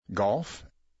golf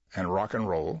and rock and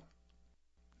roll.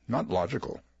 Not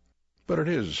logical, but it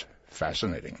is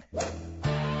fascinating.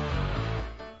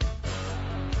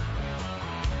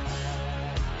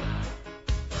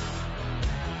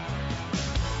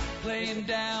 Laying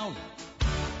down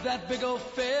that big old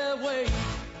fairway.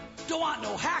 Don't want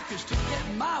no hackers to get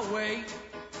in my way.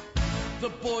 The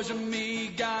boys and me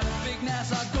got a big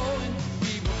Nassau going.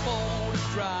 We were born to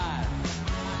drive.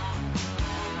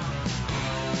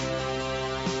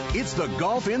 It's the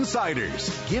Golf Insiders,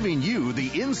 giving you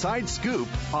the inside scoop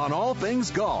on all things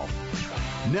golf.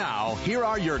 Now, here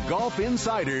are your Golf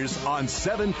Insiders on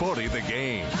 740 The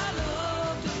Game. I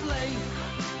love to play.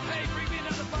 Hey, bring me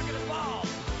another bucket of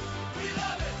balls. We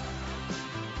love it.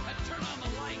 And turn on the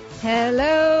lights.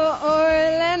 Hello,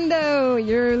 Orlando.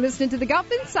 You're listening to the Golf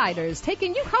Insiders,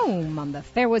 taking you home on the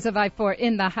fairways of I-4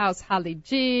 in the house, Holly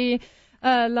G,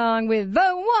 along with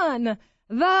the one,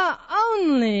 the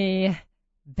only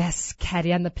best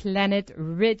caddy on the planet,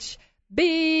 Rich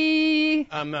B.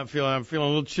 I'm feeling a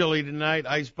little chilly tonight.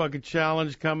 Ice Bucket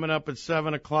Challenge coming up at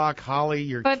 7 o'clock. Holly,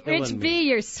 you're killing me. But Rich B,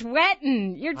 you're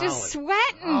sweating. You're just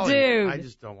sweating, Holly, dude. I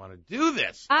just don't want to do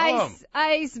this.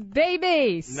 Ice,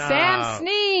 baby. No. Sam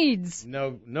Sneeds.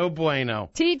 No bueno.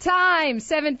 Tea time,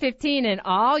 7:15, and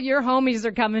all your homies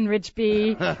are coming, Rich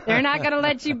B. They're not going to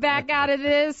let you back out of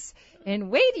this.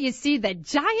 And wait till you see the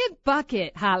giant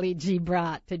bucket Holly G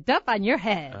brought to dump on your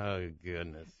head. Oh,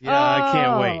 goodness. Yeah, I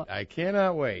can't wait. I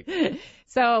cannot wait.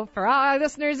 So for all our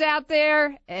listeners out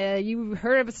there, you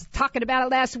heard us talking about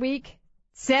it last week,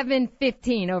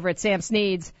 7:15 over at Sam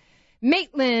Sneed's,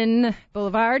 Maitland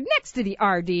Boulevard, next to the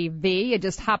RDV. You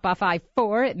just hop off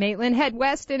I-4 at Maitland, head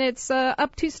west, and it's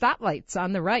up 2 stoplights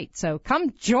on the right. So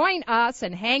come join us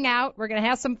and hang out. We're going to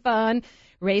have some fun,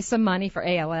 raise some money for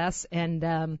ALS,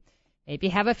 and maybe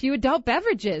have a few adult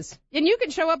beverages. And you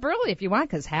can show up early if you want,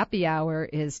 because happy hour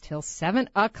is till 7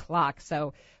 o'clock.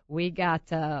 So we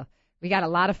got a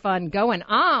lot of fun going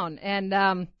on.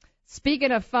 And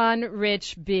speaking of fun,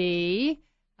 Rich B,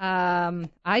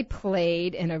 I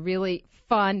played in a really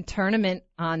fun tournament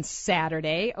on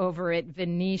Saturday over at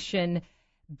Venetian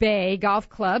Bay Golf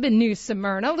Club in New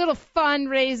Smyrna. A little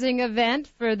fundraising event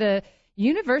for the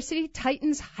University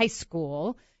Titans High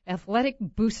School athletic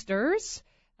boosters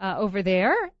over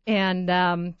there. And,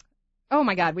 oh,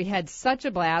 my God, we had such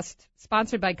a blast,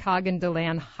 sponsored by Coggin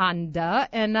DeLand Honda.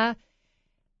 And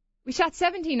we shot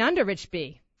 17 under, Rich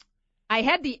B. I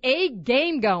had the A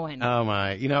game going. Oh,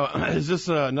 my. Is this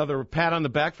another pat on the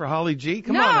back for Holly G?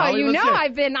 Come on, Holly. No,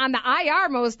 I've been on the IR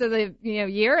most of the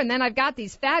year, and then I've got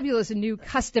these fabulous new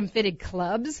custom-fitted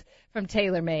clubs from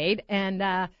TaylorMade. And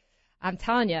I'm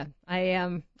telling you,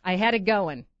 I had it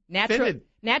going.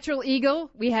 Natural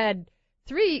Eagle. We had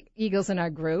 3 Eagles in our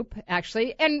group,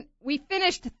 actually, and we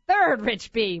finished third,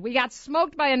 Rich B. We got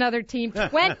smoked by another team,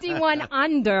 21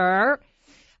 under.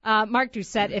 Mark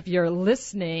Doucette, if you're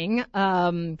listening,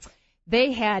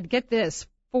 they had, get this,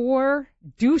 4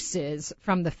 deuces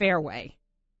from the fairway.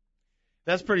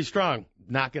 That's pretty strong,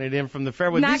 knocking it in from the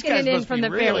fairway. These guys must be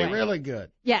really, really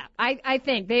good. Yeah, I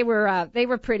think they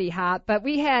were pretty hot, but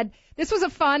this was a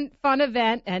fun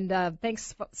event, and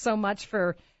thanks so much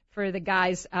for the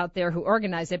guys out there who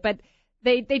organized it. But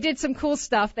they did some cool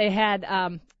stuff. They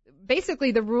had,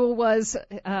 basically the rule was,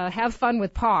 have fun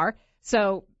with par.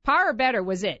 So par or better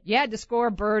was it. You had to score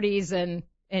birdies and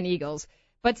eagles.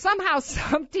 But somehow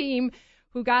some team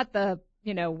who got the,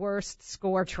 worst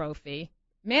score trophy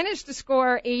managed to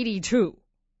score 82,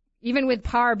 even with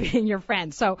par being your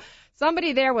friend. So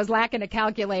somebody there was lacking a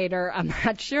calculator. I'm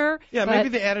not sure. Yeah, maybe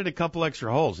they added a couple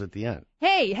extra holes at the end.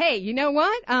 Hey, you know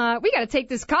what? We got to take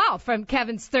this call from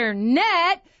Kevin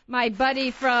Sternett, my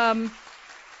buddy from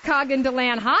Coggin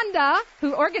DeLand Honda,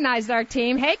 who organized our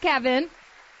team. Hey, Kevin.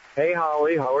 Hey,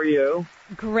 Holly. How are you?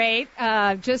 Great.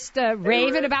 Just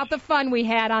raving about the fun we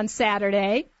had on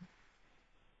Saturday.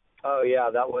 Oh, yeah,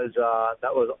 that was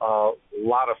a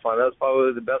lot of fun. That was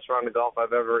probably the best round of golf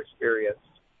I've ever experienced.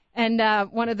 And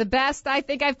one of the best I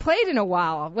think I've played in a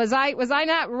while. Was I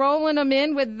not rolling them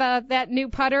in with that new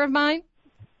putter of mine?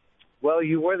 Well,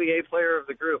 you were the A player of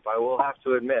the group, I will have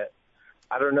to admit.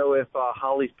 I don't know if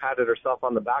Holly's patted herself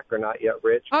on the back or not yet,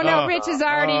 Rich. Oh, no, Rich is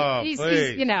already, he's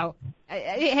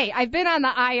hey, I've been on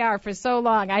the IR for so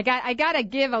long. I got to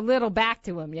give a little back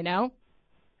to him,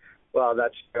 Well,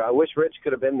 that's true. I wish Rich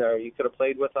could have been there. You could have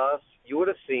played with us. You would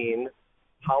have seen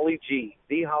Holly G,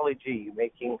 the Holly G,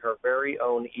 making her very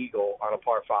own eagle on a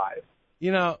par 5.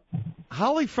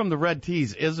 Holly from the Red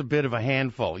Tees is a bit of a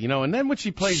handful, and then when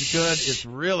she plays good, it's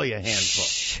really a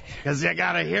handful. Because I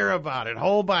got to hear about it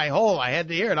hole by hole. I had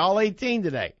to hear it, all 18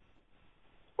 today.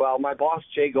 Well, my boss,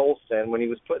 Jay Golston, when he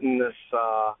was putting this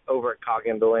over at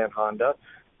Coggin DeLand Honda,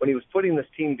 when he was putting this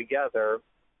team together,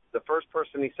 the first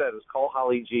person he said was, call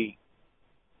Holly G.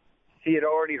 He had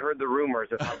already heard the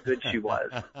rumors of how good she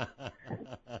was.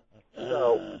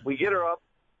 So we get her up.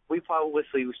 We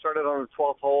started on the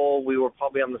 12th hole. We were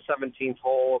probably on the 17th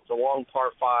hole. It's a long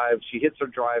par 5. She hits her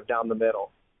drive down the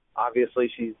middle.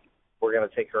 Obviously, we're going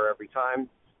to take her every time.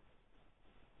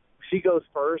 She goes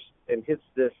first and hits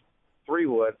this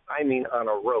 3-wood, on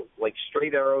a rope, like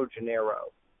straight arrow,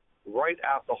 Gennaro, right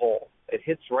at the hole. It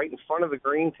hits right in front of the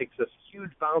green, takes this huge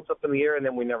bounce up in the air, and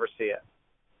then we never see it.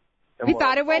 And we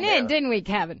thought it went in, didn't we,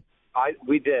 Kevin?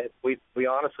 We did. We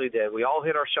honestly did. We all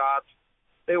hit our shots.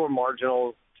 They were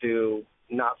marginal to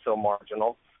not so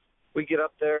marginal. We get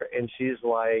up there, and she's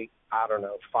like,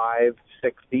 5,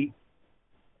 6 feet.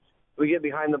 We get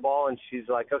behind the ball, and she's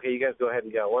like, okay, you guys go ahead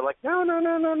and go. We're like, no.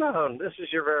 This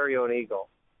is your very own eagle.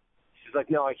 She's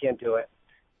like, no, I can't do it.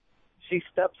 She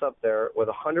steps up there with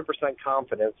 100%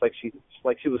 confidence, like she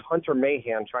was Hunter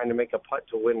Mahan trying to make a putt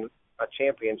to win a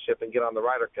championship and get on the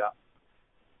Ryder Cup.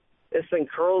 This thing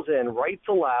curls in right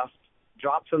to left,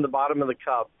 drops in the bottom of the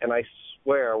cup, and I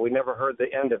swear we never heard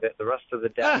the end of it the rest of the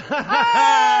day.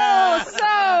 Oh,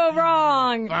 so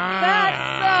wrong.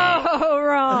 That's so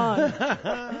wrong.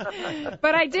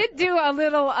 But I did do a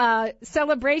little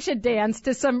celebration dance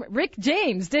to some Rick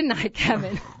James, didn't I,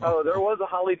 Kevin? Oh, there was a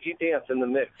Holly G dance in the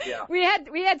mix, yeah. We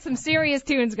had some serious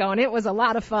tunes going. It was a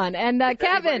lot of fun. And if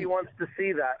Kevin, anybody wants to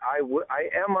see that, I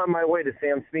am on my way to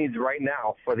Sam Snead's right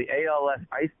now for the ALS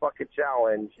Ice Bucket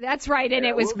Challenge. That's right, and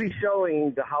it was. We'll be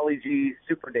showing the Holly G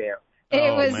Super Dance.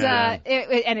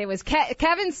 It was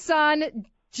Kevin's son,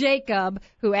 Jacob,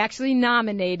 who actually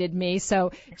nominated me.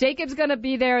 So Jacob's going to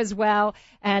be there as well.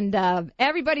 And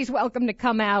everybody's welcome to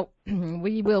come out.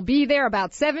 We will be there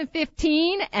about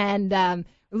 7:15, and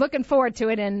looking forward to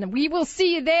it. And we will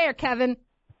see you there, Kevin.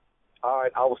 All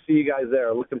right. I will see you guys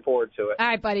there. Looking forward to it. All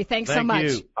right, buddy. Thanks so much.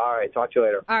 You. All right. Talk to you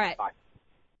later. All right. Bye.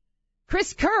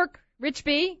 Chris Kirk, Rich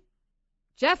B.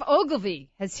 Jeff Ogilvy,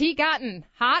 has he gotten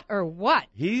hot or what?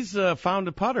 He's found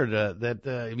a putter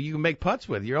that you can make putts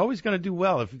with. You're always going to do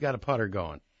well if you've got a putter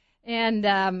going.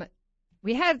 And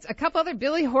we had a couple other.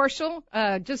 Billy Horschel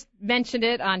just mentioned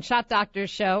it on Shot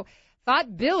Doctor's show.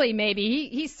 Thought Billy maybe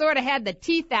he sort of had the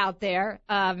teeth out there.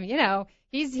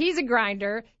 He's a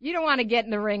grinder. You don't want to get in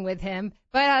the ring with him.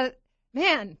 But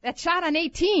man, that shot on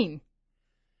 18.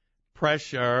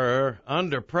 Pressure,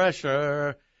 under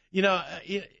pressure.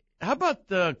 How about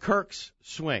Kirk's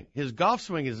swing? His golf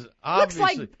swing is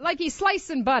obviously looks like he's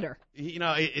slicing butter. He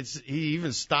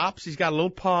even stops. He's got a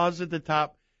little pause at the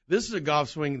top. This is a golf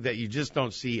swing that you just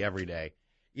don't see every day.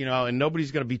 And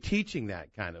nobody's going to be teaching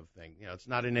that kind of thing. It's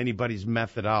not in anybody's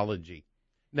methodology.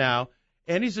 Now,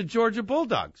 and he's a Georgia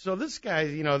Bulldog. So this guy,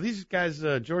 these guys,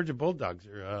 Georgia Bulldogs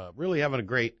are really having a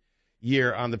great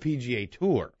year on the PGA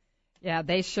Tour. Yeah,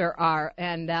 they sure are.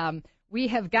 And we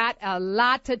have got a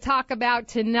lot to talk about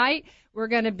tonight. We're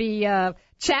going to be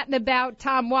chatting about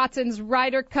Tom Watson's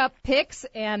Ryder Cup picks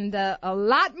and a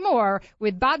lot more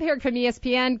with Bob Harig from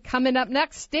ESPN coming up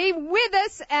next. Stay with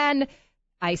us, and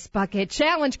Ice Bucket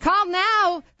Challenge. Call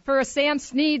now for a Sam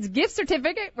Snead's gift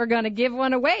certificate. We're going to give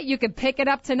one away. You can pick it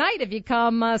up tonight if you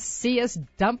come see us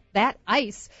dump that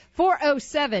ice.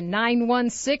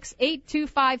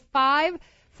 407-916-8255.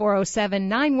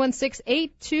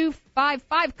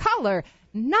 407-916-8255. Caller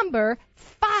number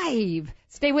 5.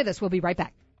 Stay with us. We'll be right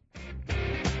back.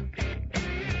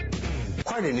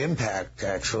 Quite an impact,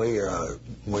 actually,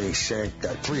 when he sank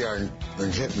that 3-iron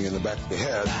and hit me in the back of the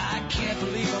head. I can't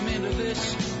believe I'm into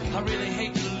this. I really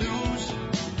hate to lose.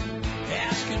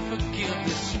 Asking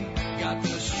forgiveness. Got the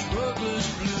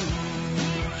struggler's blues.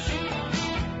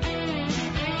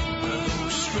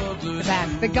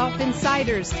 Back. The Golf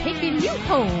Insiders taking you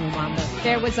home on the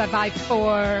Fairways of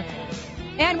I-4.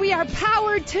 And we are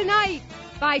powered tonight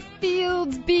by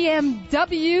Fields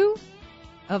BMW.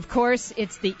 Of course,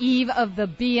 it's the eve of the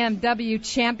BMW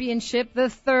Championship, the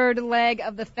third leg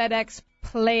of the FedEx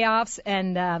playoffs.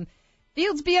 And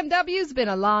Fields BMW has been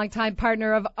a longtime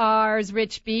partner of ours,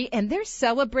 Rich B., and they're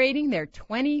celebrating their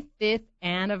 25th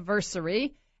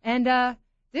anniversary. And,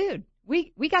 dude,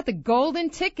 we got the golden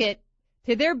ticket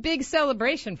to their big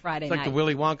celebration Friday night. It's like the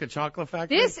Willy Wonka chocolate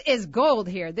factory? This is gold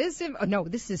here. This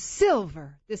is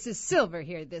silver. This is silver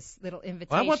here, this little invitation.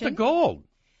 Well, I want the gold.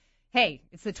 Hey,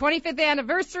 it's the 25th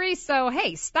anniversary, so,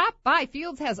 hey, stop by.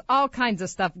 Fields has all kinds of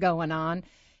stuff going on,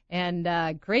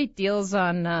 and great deals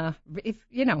on,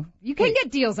 you can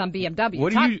get deals on BMW.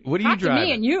 What are you driving? Talk to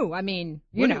me and you. I mean,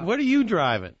 you know. What are you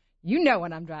driving? You know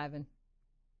what I'm driving.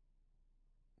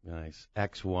 Nice.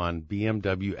 X1,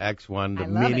 BMW X1, the I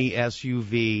love mini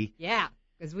SUV. Yeah,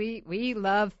 because we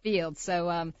love Fields.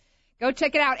 So go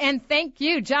check it out. And thank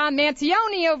you, John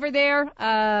Mantione over there,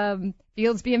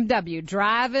 Fields BMW,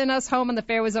 driving us home on the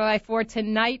Fairways of I-4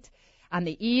 tonight on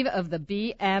the eve of the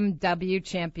BMW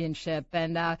Championship.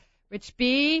 And Rich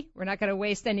B, we're not going to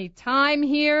waste any time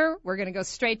here. We're going to go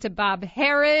straight to Bob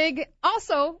Harig.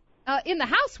 Also, in the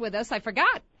house with us, I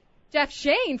forgot, Jeff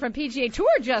Shane from PGA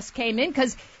Tour just came in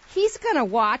because he's going to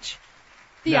watch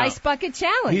the Ice Bucket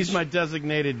Challenge. He's my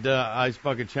designated Ice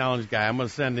Bucket Challenge guy. I'm going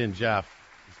to send in Jeff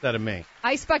instead of me.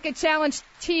 Ice Bucket Challenge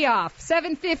tee-off,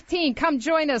 7:15. Come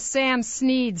join us, Sam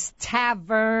Snead's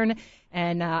Tavern.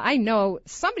 And I know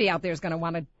somebody out there is going to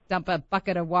want to dump a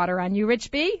bucket of water on you,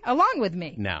 Rich B, along with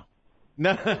me. No,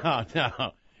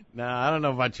 I don't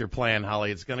know about your plan,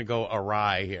 Holly. It's going to go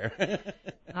awry here.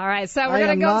 All right, so we're I going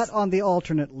to am go. not on the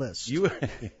alternate list. The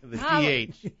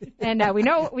DH. And we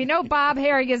know Bob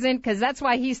Harig isn't because that's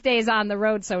why he stays on the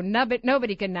road, so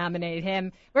nobody can nominate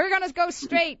him. We're going to go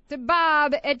straight to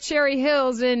Bob at Cherry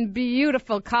Hills in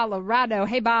beautiful Colorado.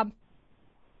 Hey, Bob.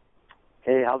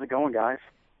 Hey, how's it going, guys?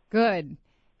 Good.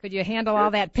 Could you handle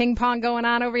all that ping pong going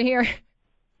on over here?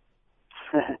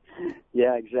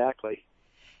 Yeah, exactly.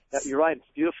 You're right. It's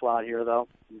beautiful out here, though.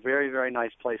 Very, very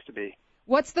nice place to be.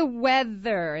 What's the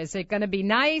weather? Is it going to be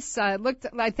nice? I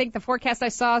think the forecast I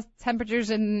saw,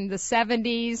 temperatures in the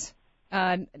 70s.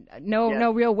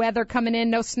 No real weather coming in,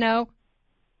 no snow.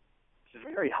 It's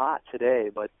very hot today,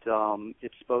 but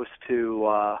it's supposed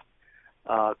to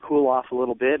cool off a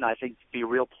little bit, and I think be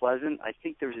real pleasant. I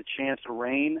think there's a chance of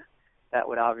rain. That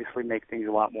would obviously make things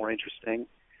a lot more interesting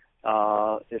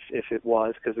if it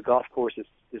was, because the golf course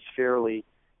is fairly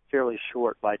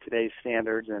short by today's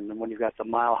standards, and when you've got the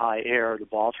mile-high air, the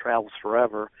ball travels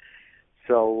forever.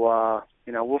 So,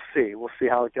 we'll see. We'll see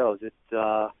how it goes.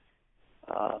 But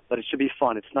it should be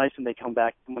fun. It's nice when they come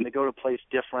back, when they go to a place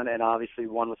different and obviously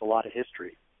one with a lot of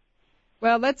history.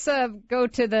 Well, let's go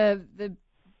to the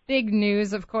big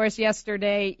news. Of course,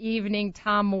 yesterday evening,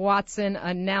 Tom Watson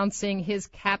announcing his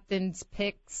captain's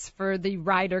picks for the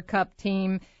Ryder Cup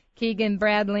team, Keegan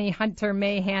Bradley, Hunter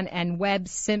Mahan, and Webb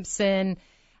Simpson,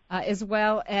 as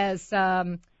well as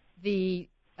the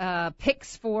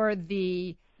picks for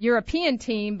the European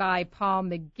team by Paul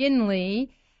McGinley.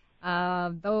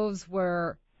 Those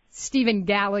were Stephen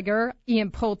Gallagher,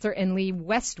 Ian Poulter, and Lee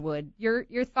Westwood.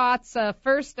 Your thoughts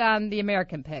first on the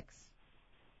American picks?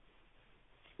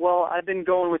 Well, I've been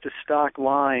going with the stock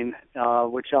line,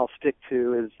 which I'll stick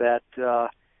to, is that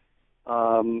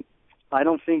I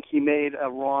don't think he made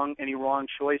any wrong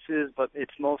choices, but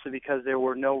it's mostly because there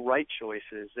were no right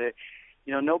choices.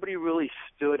 Nobody really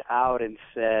stood out and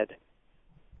said,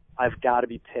 I've got to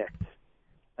be picked.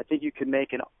 I think you could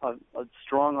make a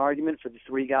strong argument for the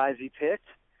three guys he picked,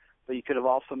 but you could have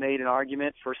also made an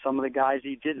argument for some of the guys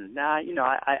he didn't. Now,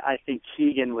 I think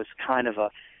Keegan was kind of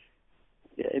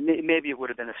maybe it would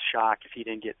have been a shock if he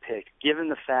didn't get picked, given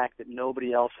the fact that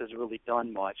nobody else has really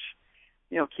done much.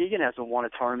 Keegan hasn't won a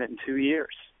tournament in 2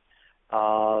 years.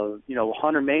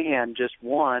 Hunter Mahan just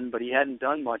won, but he hadn't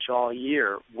done much all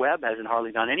year. Webb hasn't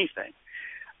hardly done anything.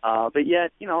 But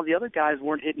yet, the other guys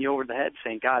weren't hitting you over the head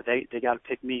saying, God, they got to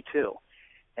pick me too.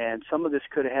 And some of this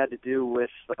could have had to do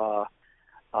with,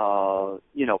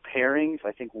 pairings.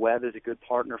 I think Webb is a good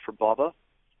partner for Bubba.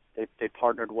 They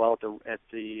partnered well at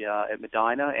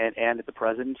Medina and at the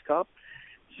President's Cup.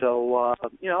 So,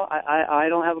 I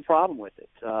don't have a problem with it.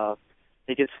 I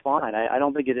think it's fine. I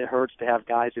don't think it hurts to have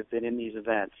guys who've been in these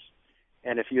events.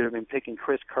 And if you'd have been picking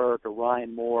Chris Kirk or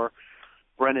Ryan Moore,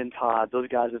 Brendan Todd, those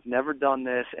guys have never done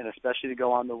this, and especially to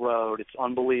go on the road, it's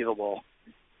unbelievable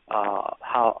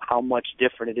how much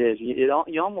different it is.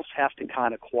 You almost have to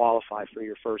kind of qualify for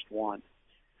your first one.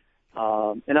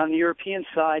 And on the European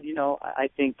side, I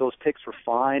think those picks were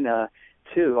fine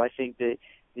too. I think that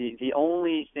the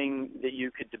only thing that you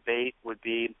could debate would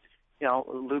be,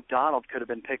 Luke Donald could have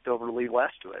been picked over Lee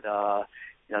Westwood.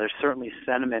 There's certainly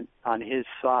sentiment on his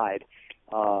side.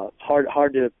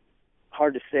 Hard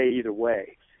to say either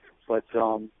way. But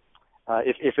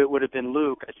if it would have been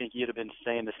Luke, I think you'd have been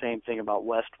saying the same thing about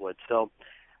Westwood. So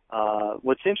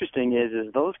what's interesting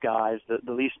is those guys,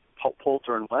 the least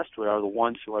Poulter and Westwood, are the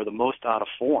ones who are the most out of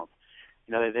form.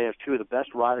 They have two of the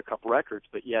best Ryder Cup records,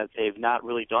 but yet they've not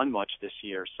really done much this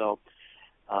year. So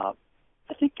I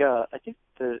think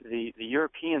the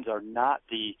Europeans are not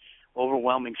the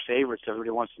overwhelming favorites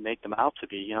everybody wants to make them out to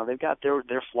be. They've got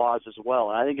their flaws as well.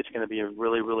 And I think it's going to be a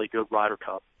really, really good Ryder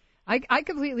Cup. I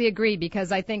completely agree,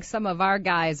 because I think some of our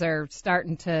guys are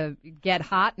starting to get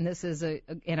hot, and this is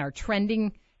in our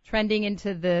trending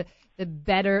into the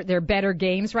they're better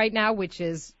games right now, which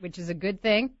is a good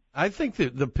thing. I think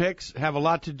that the picks have a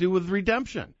lot to do with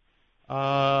redemption. Two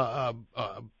of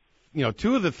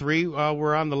the three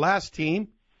were on the last team,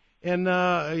 and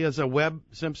as a Webb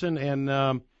Simpson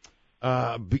and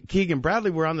Keegan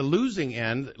Bradley were on the losing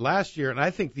end last year, and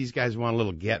I think these guys want a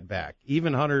little get back.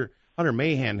 Even Hunter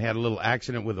Mahan had a little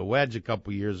accident with a wedge a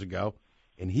couple years ago,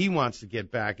 and he wants to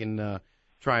get back and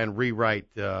try and rewrite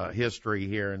history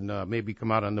here and maybe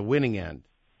come out on the winning end.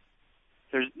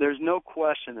 There's no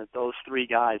question that those three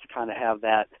guys kind of have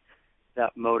that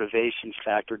motivation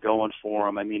factor going for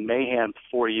them. I mean, Mahan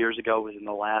 4 years ago was in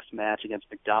the last match against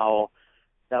McDowell.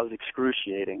 That was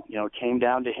excruciating. You know, it came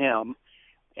down to him,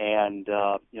 and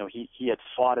he had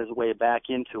fought his way back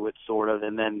into it sort of,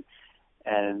 and then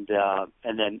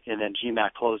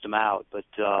GMAC closed him out. But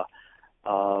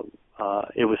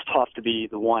it was tough to be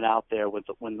the one out there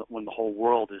when the whole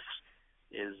world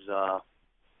is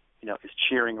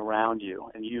cheering around you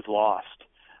and you've lost.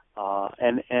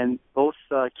 And both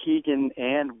Keegan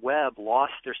and Webb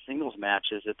lost their singles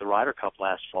matches at the Ryder Cup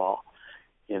last fall,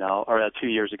 or 2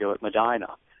 years ago at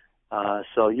Medina.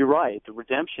 So you're right. The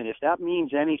redemption, if that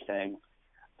means anything,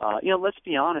 let's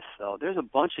be honest though. There's a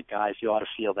bunch of guys you ought to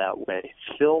feel that way.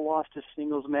 Phil lost his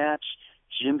singles match.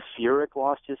 Jim Furyk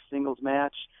lost his singles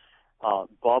match.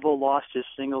 Bubba lost his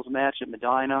singles match at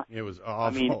Medina. It was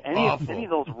awful. I mean, any of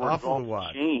those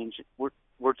results change,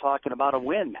 we're talking about a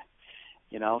win.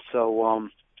 So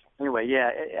anyway,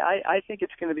 yeah, I think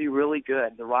it's going to be really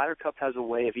good. The Ryder Cup has a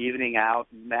way of evening out.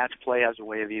 Match play has a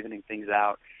way of evening things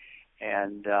out,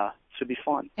 and should be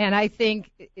fun. And I think,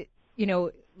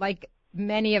 like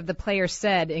many of the players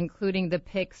said, including the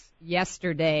picks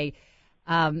yesterday,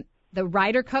 the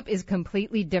Ryder Cup is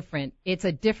completely different. It's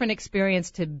a different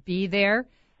experience to be there.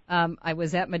 I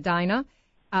was at Medina.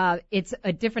 It's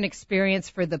a different experience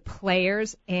for the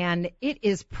players, and it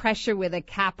is pressure with a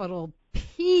capital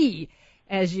P,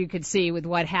 as you could see with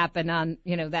what happened on,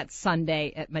 that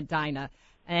Sunday at Medina.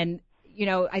 And,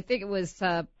 I think it was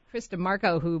Chris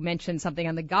DeMarco who mentioned something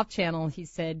on the Golf Channel. He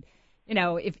said,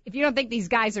 if you don't think these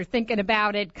guys are thinking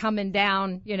about it coming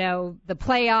down, the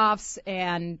playoffs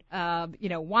and,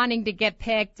 wanting to get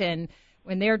picked, and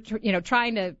when they're,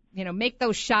 trying to, make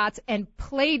those shots and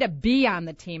play to be on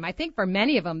the team. I think for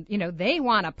many of them, they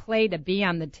want to play to be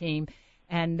on the team.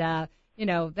 And,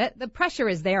 that the pressure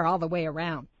is there all the way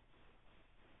around.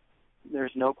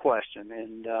 There's no question.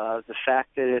 And, the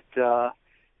fact that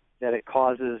it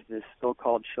causes this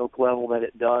so-called choke level that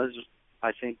it does,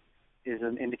 I think, is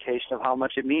an indication of how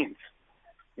much it means.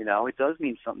 It does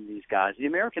mean something to these guys. The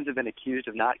Americans have been accused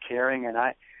of not caring, and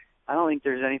I don't think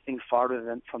there's anything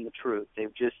farther from the truth.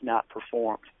 They've just not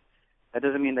performed. That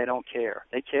doesn't mean they don't care.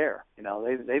 They care.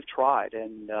 They've tried,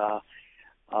 and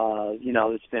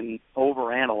it's been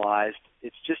overanalyzed.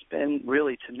 It's just been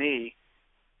really, to me,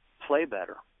 play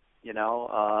better.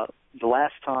 The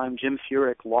last time Jim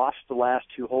Furyk lost the last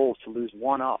two holes to lose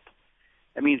one up,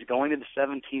 that means going to the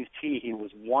 17th tee, he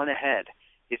was one ahead.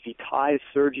 If he ties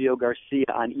Sergio Garcia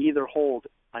on either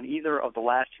of the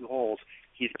last two holes,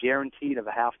 he's guaranteed of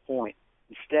a half point.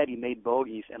 Instead, he made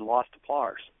bogeys and lost to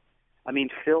pars. I mean,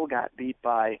 Phil got beat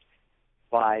by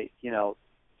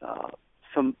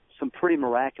some pretty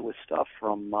miraculous stuff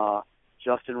from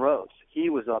Justin Rose. He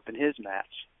was up in his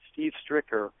match. Steve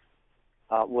Stricker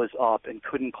was up and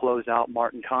couldn't close out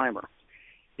Martin Keimer.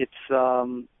 It's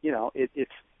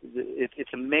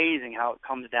it's amazing how it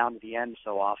comes down to the end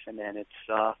so often, and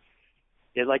it's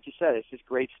like you said, it's just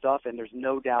great stuff, and there's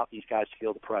no doubt these guys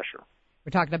feel the pressure.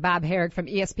 We're talking to Bob Harig from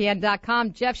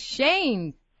ESPN.com. Jeff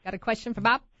Shane, got a question for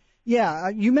Bob? Yeah,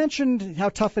 you mentioned how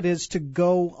tough it is to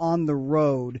go on the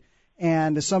road,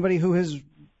 and as somebody who has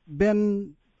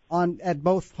been at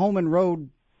both home and road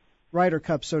Ryder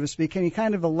Cup, so to speak, can you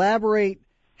kind of elaborate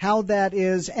how that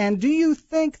is? And do you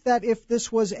think that if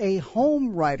this was a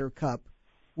home Ryder Cup,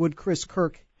 would Chris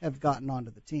Kirk have gotten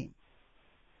onto the team?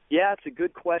 Yeah, it's a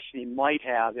good question. He might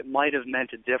have. It might have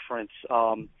meant a difference.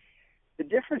 The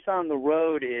difference on the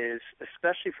road is,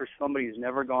 especially for somebody who's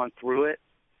never gone through it,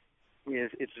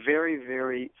 is it's very,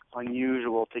 very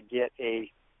unusual to get a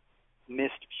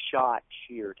missed shot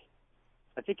cheered.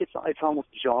 I think it's almost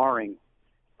jarring,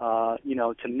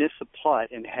 to miss a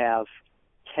putt and have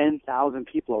 10,000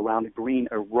 people around the green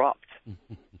erupt.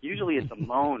 Usually it's a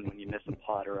moan when you miss a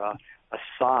putt or a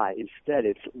sigh. Instead,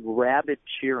 it's rabid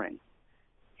cheering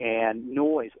and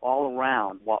noise all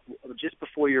around just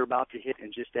before you're about to hit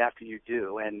and just after you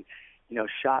do. And,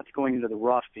 shots going into the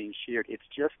rough being cheered. It's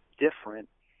just different.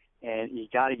 and you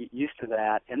got to get used to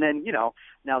that. And then,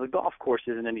 now the golf course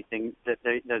isn't anything that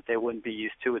they wouldn't be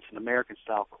used to. It's an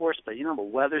American-style course, but, the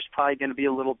weather's probably going to be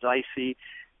a little dicey.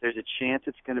 There's a chance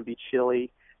it's going to be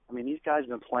chilly. I mean, these guys have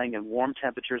been playing in warm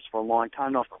temperatures for a long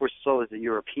time. Now, of course, so is the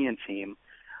European team.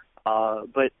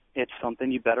 But it's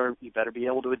something you better be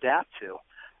able to adapt to.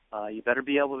 You better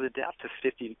be able to adapt to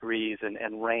 50 degrees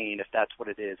and rain if that's what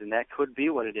it is. And that could be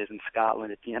what it is in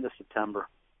Scotland at the end of September.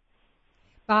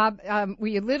 Bob, were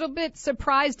you a little bit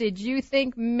surprised? Did you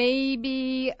think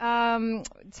maybe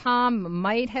Tom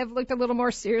might have looked a little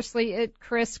more seriously at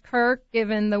Chris Kirk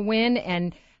given the win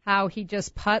and how he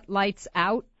just putt lights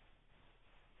out?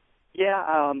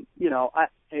 Yeah,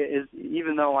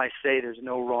 even though I say there's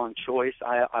no wrong choice,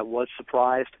 I was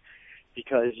surprised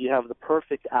because you have the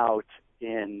perfect out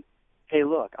in, hey,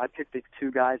 look, I picked the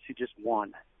two guys who just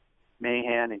won,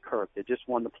 Mahan and Kirk. They just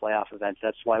won the playoff events.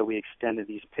 That's why we extended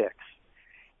these picks.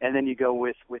 And then you go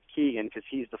with Keegan because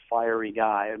he's the fiery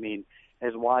guy. I mean,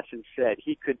 as Watson said,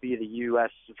 he could be the U.S.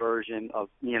 version of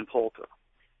Ian Poulter.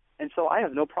 And so I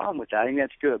have no problem with that. I think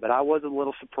that's good. But I was a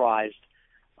little surprised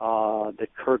that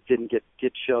Kirk didn't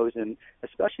get chosen,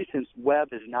 especially since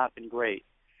Webb has not been great.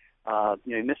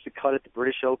 He missed a cut at the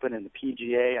British Open and the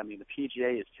PGA. I mean, the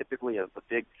PGA is typically a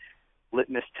big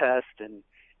litmus test. And,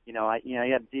 he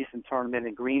had a decent tournament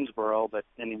in Greensboro,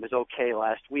 and he was okay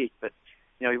last week. But,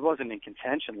 he wasn't in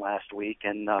contention last week,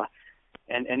 and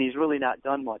he's really not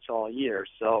done much all year.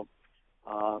 So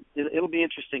it'll be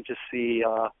interesting to see,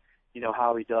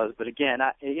 how he does. But again,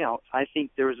 I think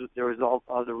there was all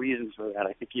other reasons for that.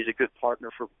 I think he's a good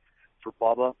partner for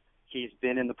Bubba. He's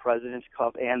been in the President's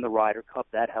Cup and the Ryder Cup.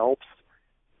 That helps,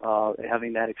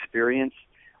 having that experience.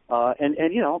 And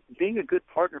being a good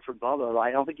partner for Bubba,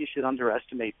 I don't think you should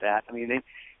underestimate that. I mean,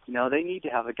 they need to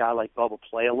have a guy like Bubba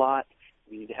play a lot.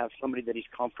 We need to have somebody that he's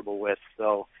comfortable with.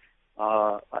 So,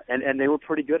 and they were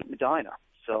pretty good at Medina.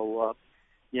 So,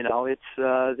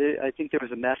 I think there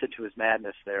was a method to his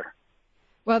madness there.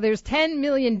 Well, there's $10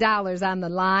 million on the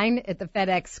line at the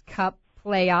FedEx Cup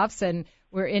playoffs, and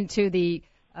we're into the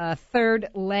third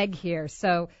leg here.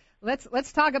 So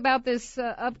let's talk about this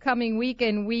upcoming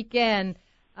weekend.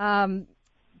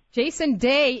 Jason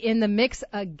Day in the mix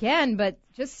again, but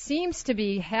just seems to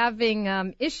be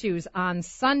having issues on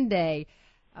Sunday.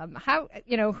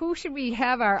 Who should we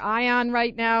have our eye on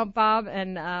right now, Bob?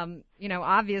 And,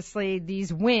 obviously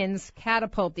these wins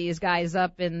catapult these guys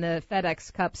up in the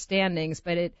FedEx Cup standings,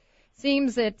 but it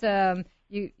seems that,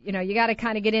 you got to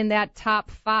kind of get in that top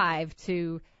five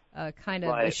to kind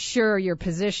of assure your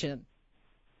position.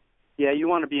 Yeah, you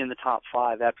want to be in the top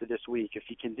five after this week. If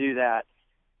you can do that,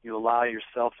 you allow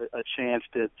yourself a chance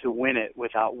to win it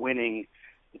without winning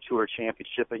the Tour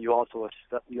Championship, but you also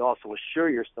assure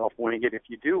yourself winning it if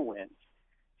you do win.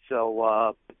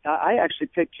 So I actually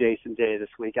picked Jason Day this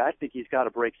week. I think he's got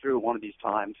to break through one of these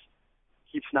times.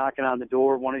 Keeps knocking on the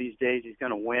door. One of these days he's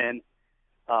going to win.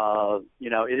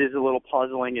 It is a little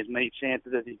puzzling as many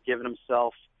chances as he's given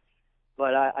himself,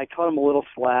 but I cut him a little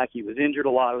slack. He was injured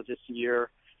a lot this year,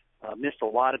 missed a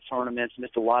lot of tournaments,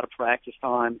 missed a lot of practice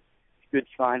time. Good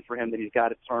sign for him that he's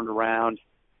got it turned around.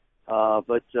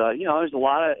 But there's a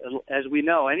lot of, as we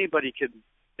know, anybody could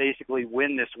basically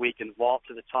win this week and vault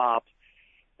to the top.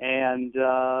 And,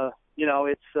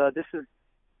 this is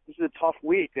a tough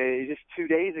week. Just 2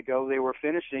 days ago, they were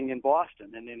finishing in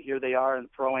Boston, and then here they are in the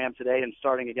Pro-Am today and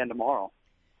starting again tomorrow.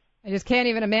 I just can't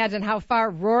even imagine how far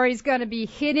Rory's going to be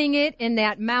hitting it in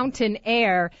that mountain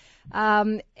air.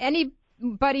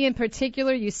 Anybody in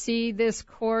particular you see this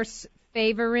course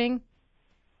favoring?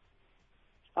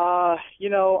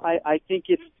 I think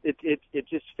it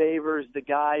just favors the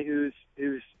guy who's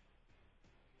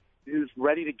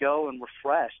ready to go and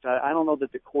refreshed. I don't know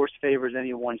that the course favors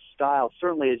any one style.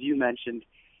 Certainly, as you mentioned,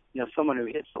 someone who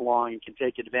hits along and can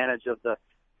take advantage of the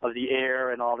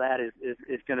air and all that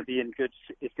is going to be in good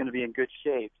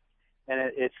shape, and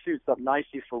it suits up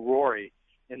nicely for Rory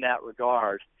in that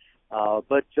regard.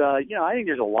 But I think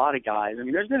there's a lot of guys. I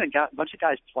mean, there's been a bunch of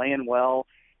guys playing well.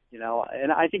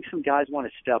 And I think some guys want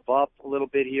to step up a little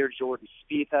bit here. Jordan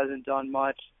Spieth hasn't done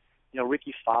much.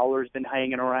 Ricky Fowler's been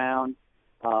hanging around.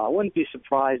 I wouldn't be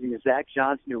surprised. Zach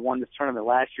Johnson, who won this tournament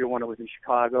last year when it was in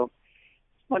Chicago.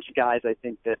 A bunch of guys, I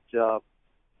think, that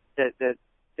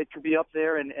could be up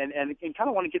there and kind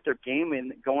of want to get their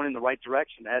game going in the right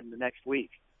direction ahead in the next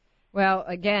week. Well,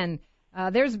 again,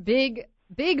 there's big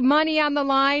money on the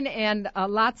line and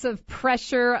lots of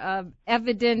pressure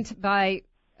evident by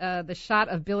the shot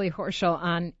of Billy Horschel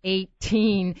on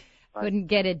 18. Couldn't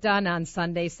get it done on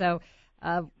Sunday. So,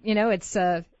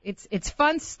 it's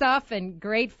fun stuff and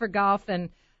great for golf. And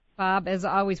Bob, as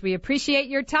always, we appreciate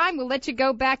your time. We'll let you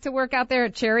go back to work out there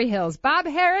at Cherry Hills. Bob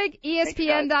Herrig,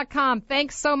 ESPN.com.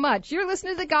 Thanks so much. You're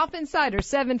listening to the Golf Insider,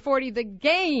 740 The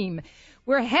Game.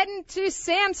 We're heading to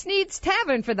Sam Snead's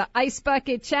Tavern for the Ice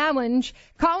Bucket Challenge.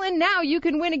 Call in now. You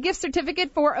can win a gift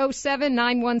certificate,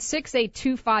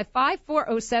 407-916-8255,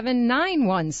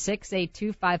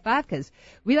 407-916-8255, because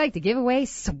we like to give away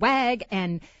swag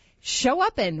and show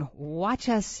up and watch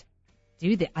us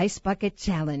do the Ice Bucket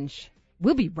Challenge.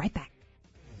 We'll be right back.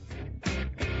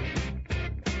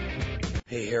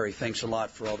 Hey, Harry, thanks a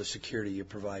lot for all the security you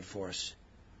provide for us.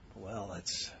 Well,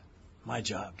 it's my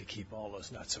job to keep all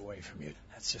those nuts away from you.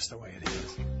 That's just the way it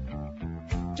is.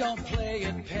 Don't play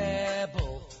a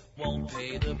pebble, won't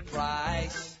pay the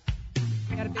price.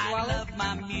 Got a big I wallet? love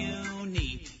my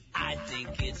Muni, I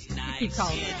think it's nice. Keep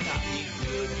calling It'd it. be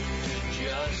good to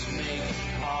just make it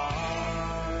hard.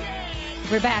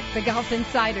 We're back, the Golf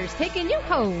Insiders, taking you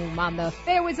home on the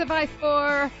fairways of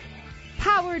I-4,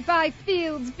 powered by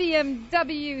Fields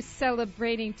BMW,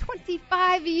 celebrating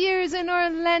 25 years in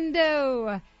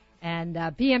Orlando. And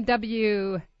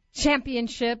BMW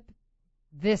Championship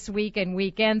this week and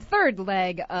weekend, third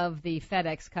leg of the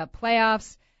FedEx Cup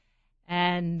playoffs.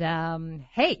 And,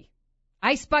 hey,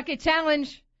 Ice Bucket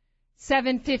Challenge,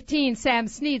 7:15, Sam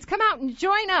Snead's. Come out and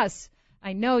join us.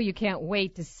 I know you can't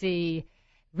wait to see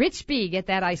Rich B get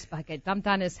that ice bucket dumped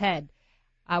on his head.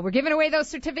 We're giving away those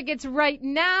certificates right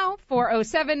now,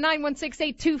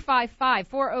 407-916-8255,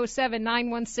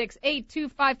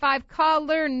 407-916-8255,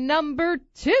 caller number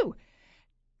 2.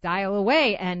 Dial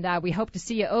away, and we hope to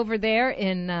see you over there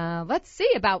in, let's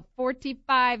see, about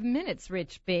 45 minutes,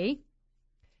 Rich B.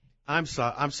 I'm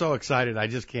so excited. I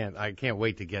can't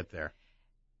wait to get there.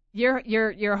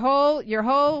 Your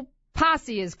whole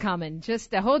posse is coming.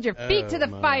 Just hold your feet to the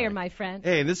fire, my friend.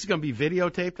 Hey, and this is going to be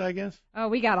videotaped, I guess? Oh,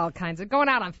 we got all kinds of going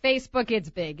out on Facebook. It's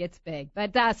big.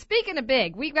 But speaking of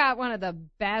big, we got one of the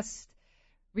best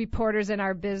reporters in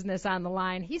our business on the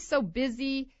line. He's so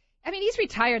busy. I mean, he's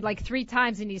retired like 3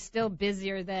 times, and he's still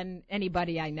busier than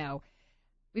anybody I know.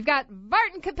 We've got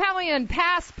Vartan Capellian,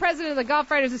 past president of the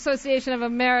Golf Writers Association of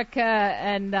America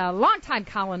and longtime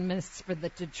columnist for the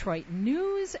Detroit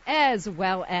News, as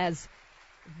well as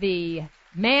the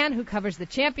man who covers the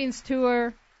Champions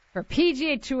Tour for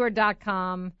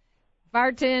PGAtour.com.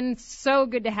 Vartan, so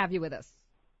good to have you with us.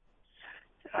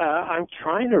 I'm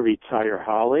trying to retire,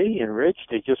 Holly and Rich.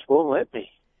 They just won't let me.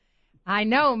 I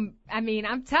know. I mean,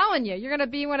 I'm telling you, you're going to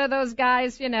be one of those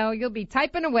guys, you'll be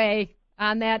typing away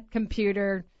on that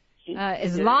computer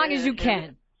as long as you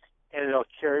can. And they'll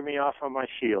carry me off on my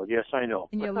shield. Yes, I know.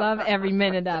 And you love every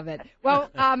minute of it. Well,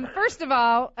 first of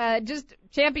all, just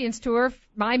Champions Tour,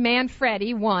 my man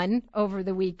Freddie won over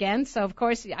the weekend. So, of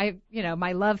course,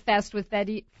 my love fest with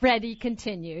Freddie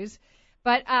continues.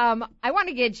 But I want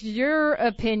to get your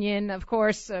opinion. Of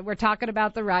course, we're talking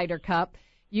about the Ryder Cup.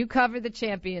 You cover the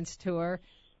Champions Tour.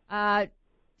 Do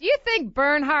you think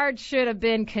Bernhard should have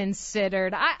been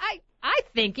considered? I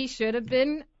think he should have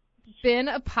been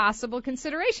a possible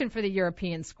consideration for the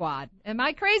European squad. Am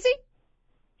I crazy?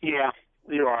 Yeah,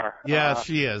 you are. Yeah,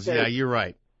 she is. Yeah, you're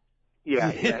right.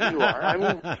 Yeah, you are. I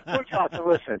mean, we're talking,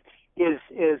 listen, as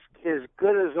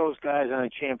good as those guys on the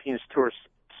Champions Tour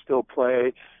still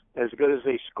play, as good as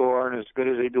they score and as good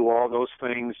as they do all those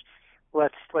things,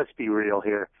 let's be real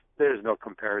here. There's no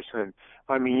comparison.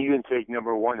 I mean, you can take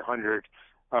number 100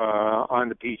 on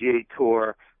the PGA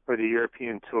Tour or the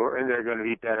European Tour, and they're going to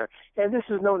be better. And this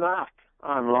is no knock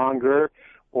on Longer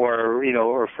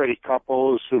or Freddie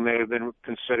Couples, who may have been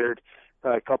considered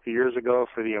a couple of years ago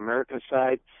for the American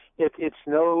side. It's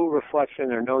no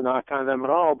reflection or no knock on them at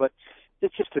all, but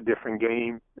it's just a different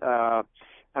game. I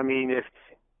mean, if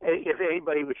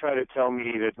anybody would try to tell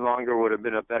me that Longer would have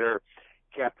been a better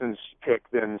captain's pick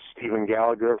than Stephen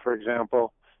Gallagher, for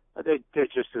example, there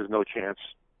just is no chance.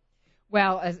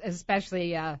 Well,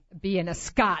 especially being a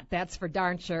Scot, that's for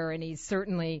darn sure, and he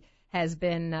certainly has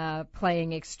been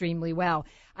playing extremely well.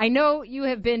 I know you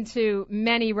have been to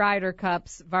many Ryder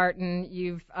Cups, Vartan.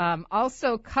 You've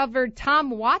also covered Tom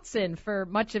Watson for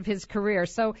much of his career,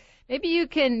 so maybe you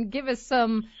can give us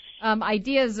some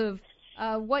ideas of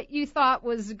what you thought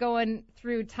was going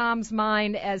through Tom's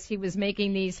mind as he was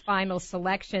making these final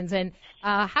selections, and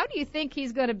how do you think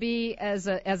he's going to be as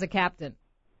a captain?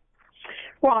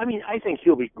 Well, I mean, I think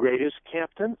he'll be great as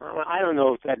captain. I don't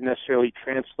know if that necessarily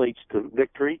translates to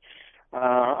victory.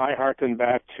 I hearken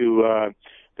back to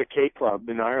the K Club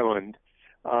in Ireland,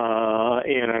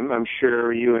 and I'm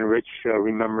sure you and Rich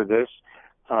remember this.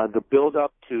 The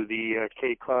build-up to the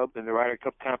K Club and the Ryder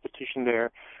Cup competition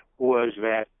there was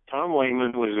that Tom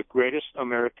Lehman was the greatest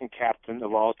American captain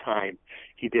of all time.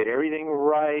 He did everything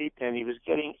right, and he was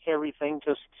getting everything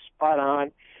just spot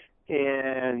on.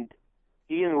 And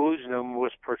Ian Woosnam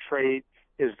was portrayed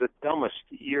as the dumbest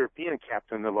European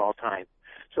captain of all time.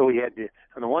 So he had,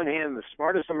 on the one hand, the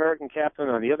smartest American captain,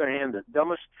 on the other hand, the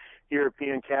dumbest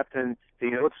European captain. Do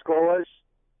you know what the score was?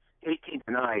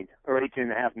 18-9, or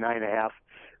 18.5,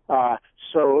 9.5.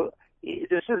 So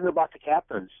this isn't about the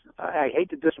captains. I hate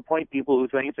to disappoint people who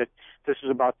think that this is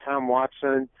about Tom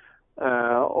Watson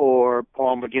or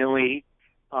Paul McGinley.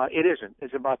 It isn't.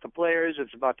 It's about the players.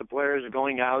 It's about the players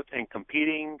going out and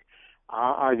competing.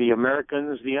 Are the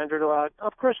Americans the underdog?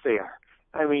 Of course they are.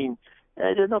 I mean,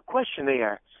 there's no question they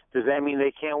are. Does that mean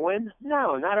they can't win?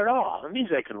 No, not at all. It means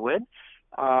they can win,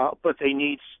 but they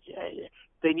need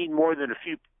more than a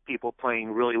few people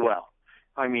playing really well.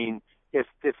 I mean, if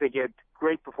they get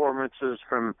great performances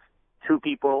from 2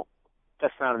 people,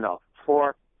 that's not enough.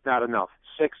 4, not enough.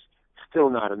 6, still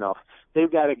not enough.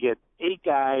 They've got to get 8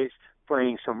 guys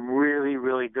playing some really,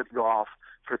 really good golf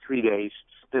for 3 days.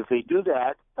 If they do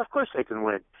that, of course they can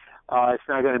win. It's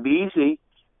not going to be easy,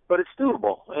 but it's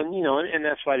doable, and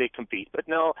that's why they compete. But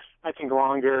no, I think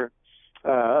Longer,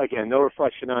 again, no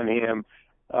reflection on him.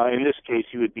 In this case,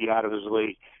 he would be out of his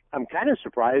league. I'm kind of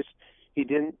surprised he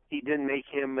didn't make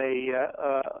him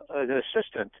an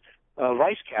assistant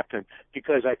vice captain,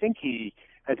 because I think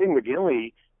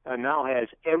McGinley now has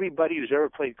everybody who's ever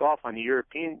played golf on the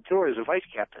European Tour as a vice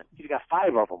captain. He's got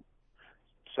 5 of them.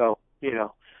 So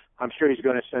I'm sure he's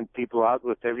going to send people out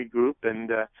with every group and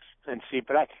see.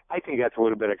 But I think that's a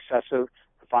little bit excessive.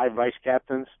 5 vice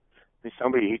captains. I mean,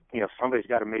 somebody's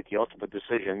got to make the ultimate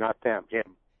decision, not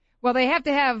him. Well, they have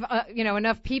to have,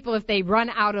 enough people if they run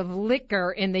out of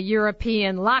liquor in the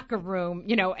European locker room,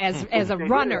 as a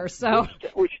runner.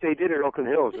 Which they did at Oakland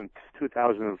Hills in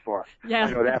 2004. Yeah.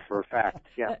 I know that for a fact.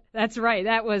 Yeah. That's right.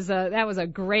 That was a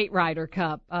great Ryder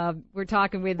Cup. We're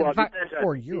talking with Europe.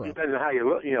 It depends on how you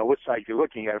look, what side you're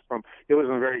looking at it from. It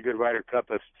wasn't a very good Ryder Cup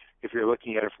if you're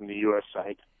looking at it from the U.S.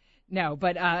 side. No,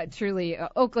 but truly,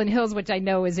 Oakland Hills, which I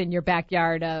know is in your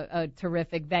backyard, a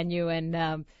terrific venue, and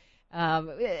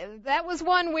that was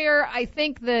one where I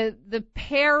think the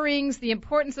pairings, the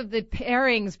importance of the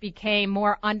pairings became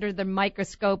more under the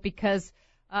microscope, because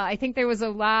I think there was a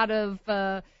lot of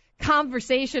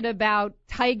conversation about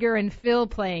Tiger and Phil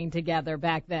playing together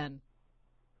back then.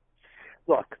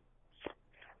 Look,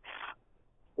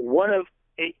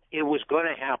 it was going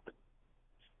to happen.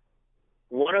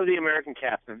 One of the American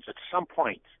captains at some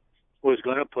point was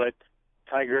going to put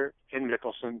Tiger and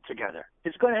Mickelson together.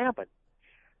 It's going to happen.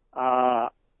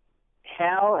 Hal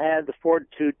had the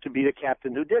fortitude to be the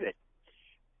captain who did it.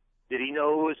 Did he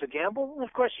know it was a gamble?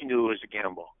 Of course he knew it was a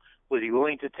gamble. Was he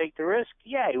willing to take the risk?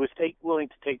 Yeah, he was willing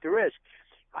to take the risk.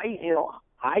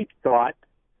 I thought,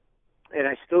 and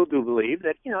I still do believe,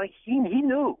 that he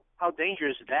knew how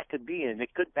dangerous that could be, and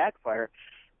it could backfire.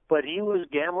 But he was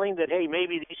gambling that, hey,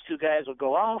 maybe these 2 guys will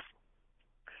go off.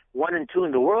 1 and 2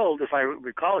 in the world, if I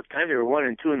recall it, they were 1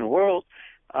 and 2 in the world.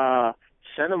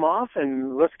 Send them off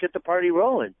and let's get the party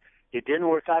rolling. It didn't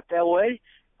work out that way,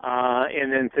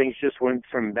 and then things just went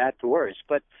from bad to worse.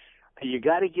 But you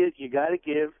got to give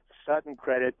Sutton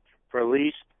credit for at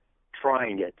least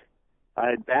trying it.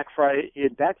 It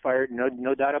backfired,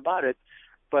 no doubt about it.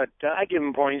 But I give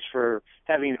him points for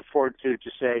having the fortitude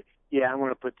to say, yeah, I'm going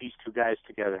to put these 2 guys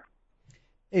together.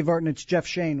 Hey, Vartan, it's Jeff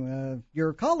Shane,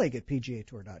 your colleague at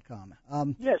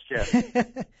PGAtour.com. Yes,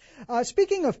 Jeff.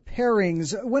 Speaking of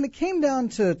pairings, when it came down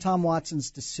to Tom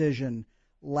Watson's decision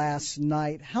last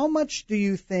night, how much do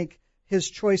you think his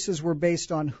choices were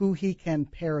based on who he can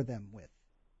pair them with?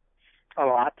 A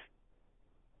lot.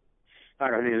 I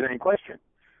don't think there's any question.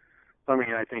 I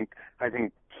mean, I think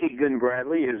Keegan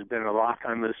Bradley has been a lock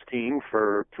on this team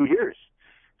for 2 years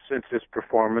since his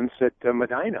performance at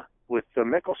Medina with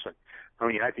Mickelson. I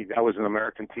mean, I think that was an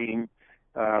American team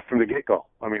from the get-go.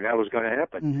 I mean, that was going to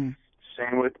happen. Mm-hmm.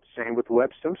 Same with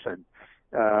Webb Simpson,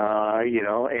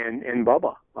 and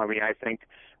Bubba. I mean, I think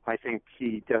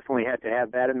he definitely had to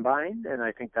have that in mind, and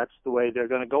I think that's the way they're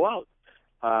going to go out.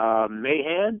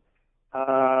 Mahan,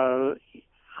 I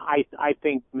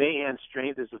think Mahan's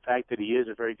strength is the fact that he is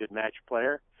a very good match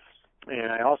player,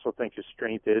 and I also think his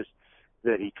strength is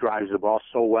that he drives the ball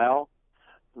so well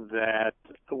that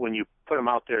when you put him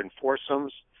out there in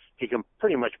foursomes, he can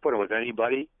pretty much put it with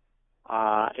anybody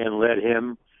and let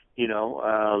him,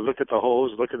 look at the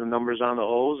holes, look at the numbers on the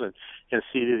holes, and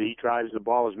see that he drives the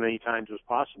ball as many times as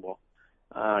possible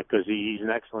because he's an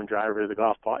excellent driver of the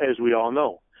golf ball, as we all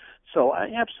know. So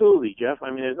absolutely, Jeff.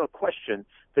 I mean, there's no question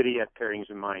that he had pairings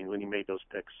in mind when he made those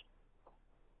picks.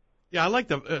 Yeah, I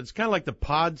like it's kind of like the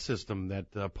pod system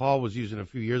that Paul was using a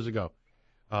few years ago.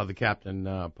 The captain,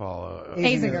 Paul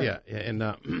Azinger. Yeah, and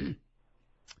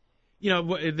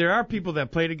there are people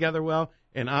that play together well,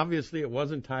 and obviously it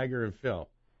wasn't Tiger and Phil.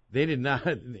 They did not,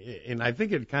 and I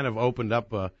think it kind of opened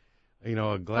up a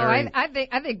glaring.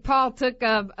 I think Paul took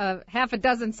a half a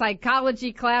dozen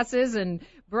psychology classes and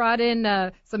brought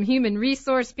in some human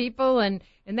resource people, and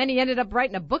then he ended up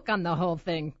writing a book on the whole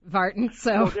thing, Vartan.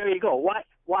 So there you go.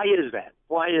 Why is that?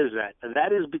 Why is that? And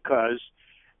that is because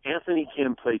Anthony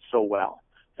Kim played so well.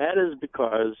 That is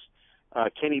because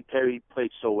Kenny Perry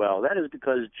played so well. That is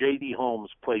because J.D.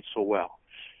 Holmes played so well.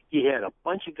 He had a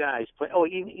bunch of guys play. Oh,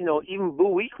 even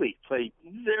Boo Weekley played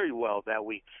very well that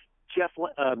week. Justin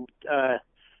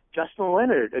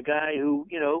Leonard, a guy who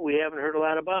we haven't heard a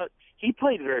lot about, he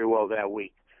played very well that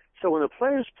week. So when the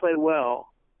players play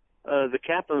well, the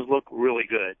captains look really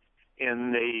good,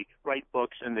 and they write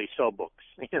books and they sell books.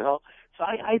 So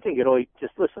I think it always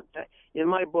just listen. In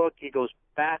my book, it goes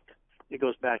back to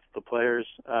the players.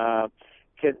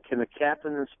 Can the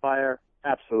captain inspire?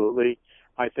 Absolutely.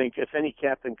 I think if any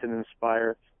captain can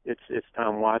inspire, it's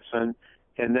Tom Watson.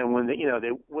 And then when they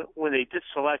did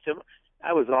select him,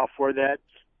 I was all for that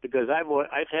because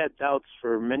I've had doubts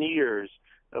for many years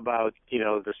about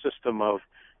the system of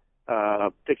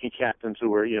picking captains who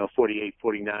were 48,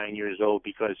 49 years old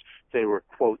because they were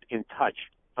quote in touch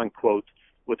unquote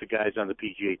with the guys on the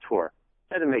PGA Tour.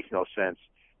 That makes no sense.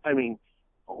 I mean,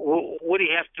 what do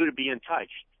you have to do to be in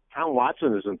touch? Tom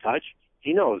Watson is in touch.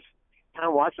 He knows.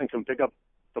 Tom Watson can pick up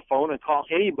the phone and call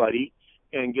anybody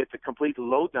and get the complete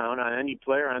lowdown on any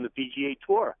player on the PGA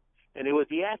Tour, and it would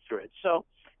be accurate. So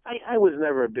I was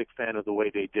never a big fan of the way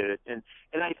they did it, and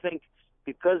I think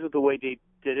because of the way they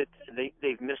did it,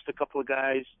 they've missed a couple of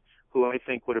guys who I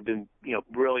think would have been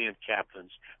brilliant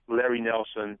captains. Larry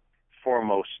Nelson,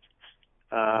 foremost,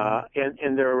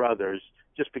 and there are others.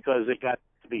 Just because they got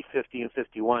to be 50 and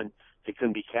 51, they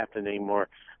couldn't be captain anymore.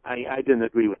 I didn't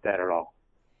agree with that at all.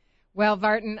 Well,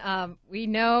 Vartan, we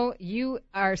know you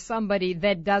are somebody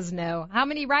that does know. How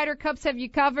many Ryder Cups have you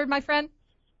covered, my friend?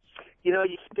 You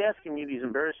keep asking me these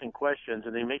embarrassing questions,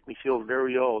 and they make me feel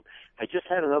very old. I just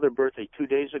had another birthday 2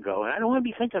 days ago, and I don't want to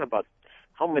be thinking about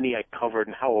how many I covered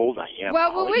and how old I am.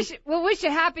 Well, we'll wish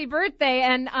you happy birthday,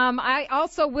 and I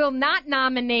also will not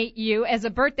nominate you as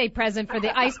a birthday present for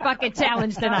the Ice Bucket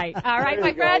Challenge tonight. All right,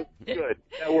 my friend? Good.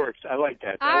 That works. I like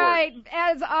that. All right.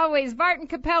 As always, Vartan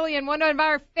Capellian, one of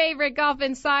our favorite golf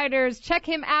insiders. Check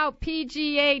him out,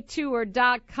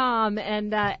 PGAtour.com,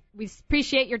 and we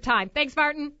appreciate your time. Thanks,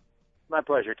 Vartan. My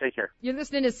pleasure. Take care. You're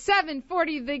listening to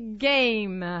 740 The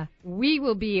Game. We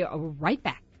will be right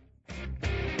back.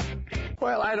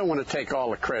 Well, I don't want to take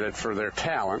all the credit for their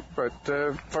talent, but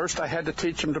first I had to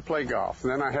teach them to play golf.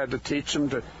 Then I had to teach them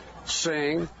to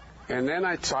sing, and then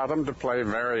I taught them to play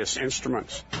various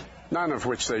instruments, none of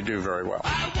which they do very well.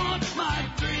 I want my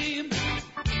dream.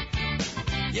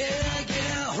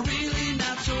 Yeah, really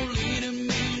not so lean and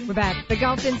mean. We're back. The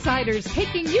Golf Insiders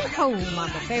taking you home on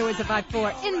the fairways of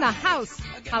I-4 in the house.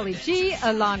 Holly G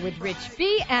along with Rich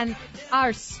B and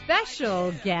our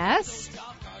special guest,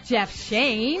 Jeff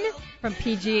Shane from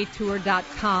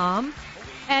PGAtour.com.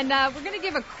 And we're going to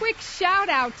give a quick shout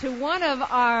out to one of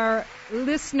our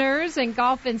listeners and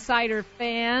Golf Insider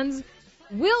fans,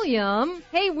 William.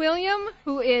 Hey, William,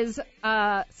 who is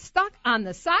stuck on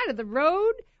the side of the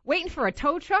road waiting for a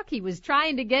tow truck. He was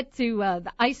trying to get to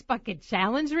the Ice Bucket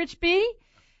Challenge, Rich B.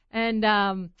 And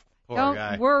don't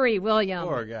guy. worry, William.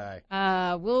 Poor guy.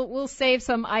 We'll save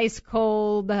some ice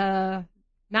cold, not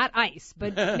ice,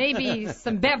 but maybe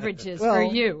some beverages for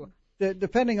you.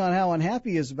 Depending on how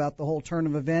unhappy he is about the whole turn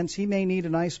of events, he may need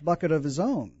an ice bucket of his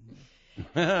own.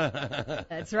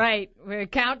 That's right. We're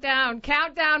countdown,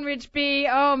 Rich B.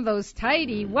 Oh, those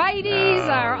tighty whiteys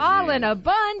are all in a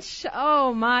bunch.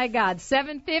 Oh my God,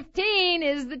 7:15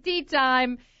 is the tee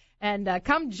time, and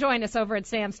come join us over at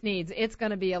Sam Snead's. It's going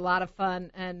to be a lot of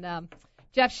fun. And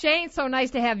Jeff Shane, so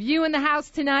nice to have you in the house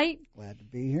tonight. Glad to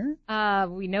be here.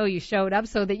 We know you showed up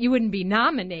so that you wouldn't be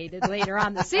nominated later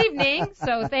on this evening,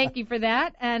 so thank you for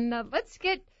that. And let's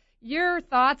get your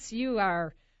thoughts. You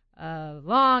are a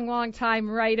long time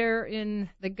writer in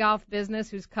the golf business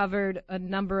who's covered a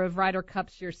number of Ryder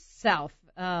Cups yourself.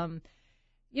 I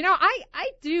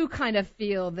do kind of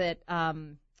feel that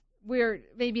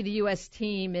maybe the U.S.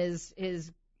 team is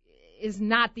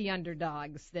not the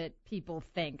underdogs that people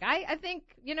think. I think,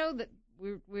 that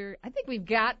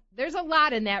there's a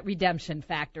lot in that redemption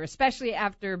factor, especially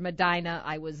after Medina.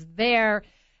 I was there.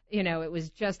 It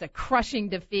was just a crushing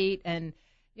defeat. And,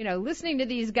 listening to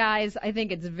these guys, I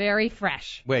think it's very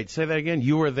fresh. Wait, say that again.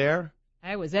 You were there?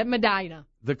 I was at Medina.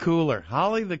 The cooler.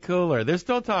 Holly the cooler. They're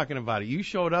still talking about it. You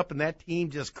showed up and that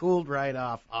team just cooled right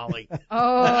off, Holly. Not.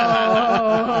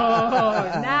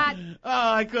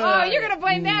 I could. Oh, you're going to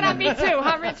blame that on me too,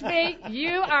 huh, Rich B?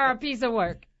 You are a piece of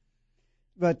work.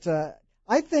 But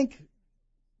I think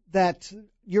that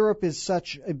Europe is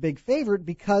such a big favorite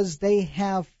because they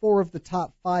have 4 of the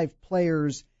top 5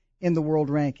 players in the world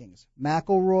rankings.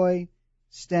 McIlroy,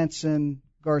 Stenson,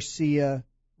 Garcia,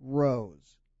 Rose.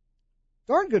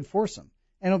 Darn good foursome.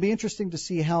 And it'll be interesting to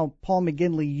see how Paul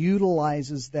McGinley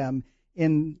utilizes them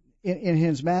in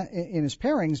his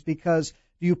pairings, because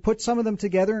do you put some of them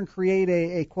together and create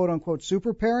a quote-unquote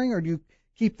super pairing, or do you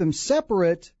keep them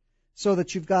separate so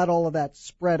that you've got all of that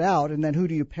spread out, and then who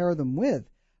do you pair them with?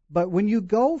 But when you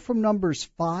go from numbers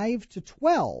 5 to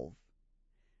 12,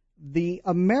 the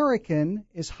American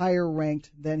is higher ranked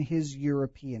than his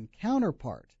European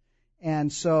counterpart.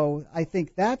 And so I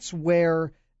think that's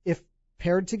where, if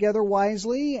paired together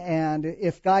wisely and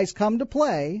if guys come to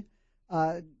play,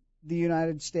 the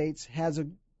United States has,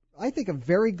 I think, a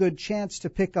very good chance to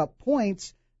pick up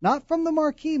points, not from the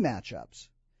marquee matchups,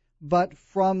 but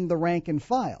from the rank and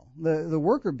file, the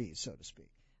worker bees, so to speak.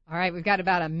 All right, we've got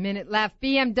about a minute left.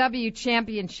 BMW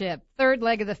Championship, third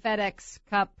leg of the FedEx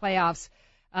Cup playoffs.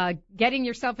 Getting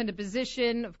yourself into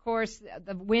position, of course,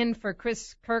 the win for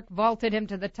Chris Kirk vaulted him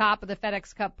to the top of the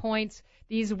FedEx Cup points.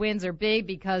 These wins are big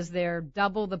because they're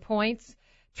double the points,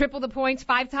 triple the points,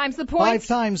 5 times the points.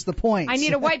 5 times the points. I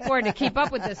need a whiteboard to keep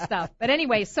up with this stuff. But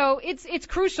anyway, so it's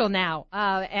crucial now.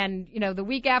 And, you know, the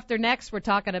week after next, we're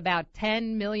talking about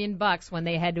 $10 million when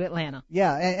they head to Atlanta.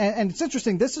 Yeah, and it's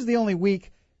interesting. This is the only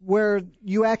week where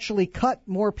you actually cut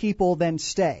more people than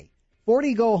stay.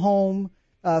 40 go home.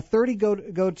 30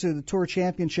 go to the Tour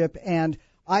Championship, and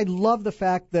I love the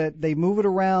fact that they move it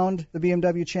around, the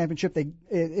BMW Championship.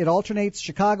 It alternates.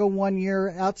 Chicago one year,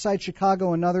 outside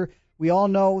Chicago another. We all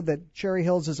know that Cherry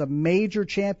Hills is a major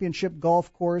championship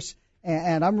golf course,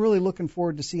 and I'm really looking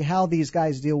forward to see how these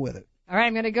guys deal with it. All right,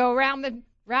 I'm going to go around the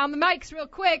mics real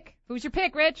quick. Who's your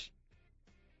pick, Rich?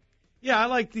 Yeah, I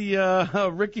like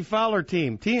the Ricky Fowler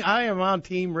team. I am on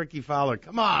Team Ricky Fowler.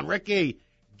 Come on, Ricky,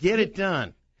 get it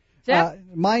done.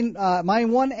 Mine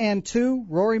 1 and 2,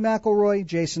 Rory McIlroy,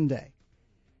 Jason Day.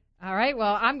 All right,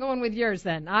 well, I'm going with yours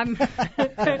then. I'll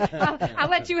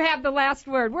let you have the last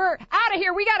word. We're out of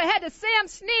here. We got to head to Sam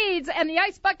Snead's and the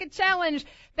Ice Bucket Challenge.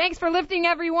 Thanks for lifting,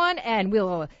 everyone, and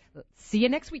we'll see you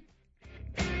next week.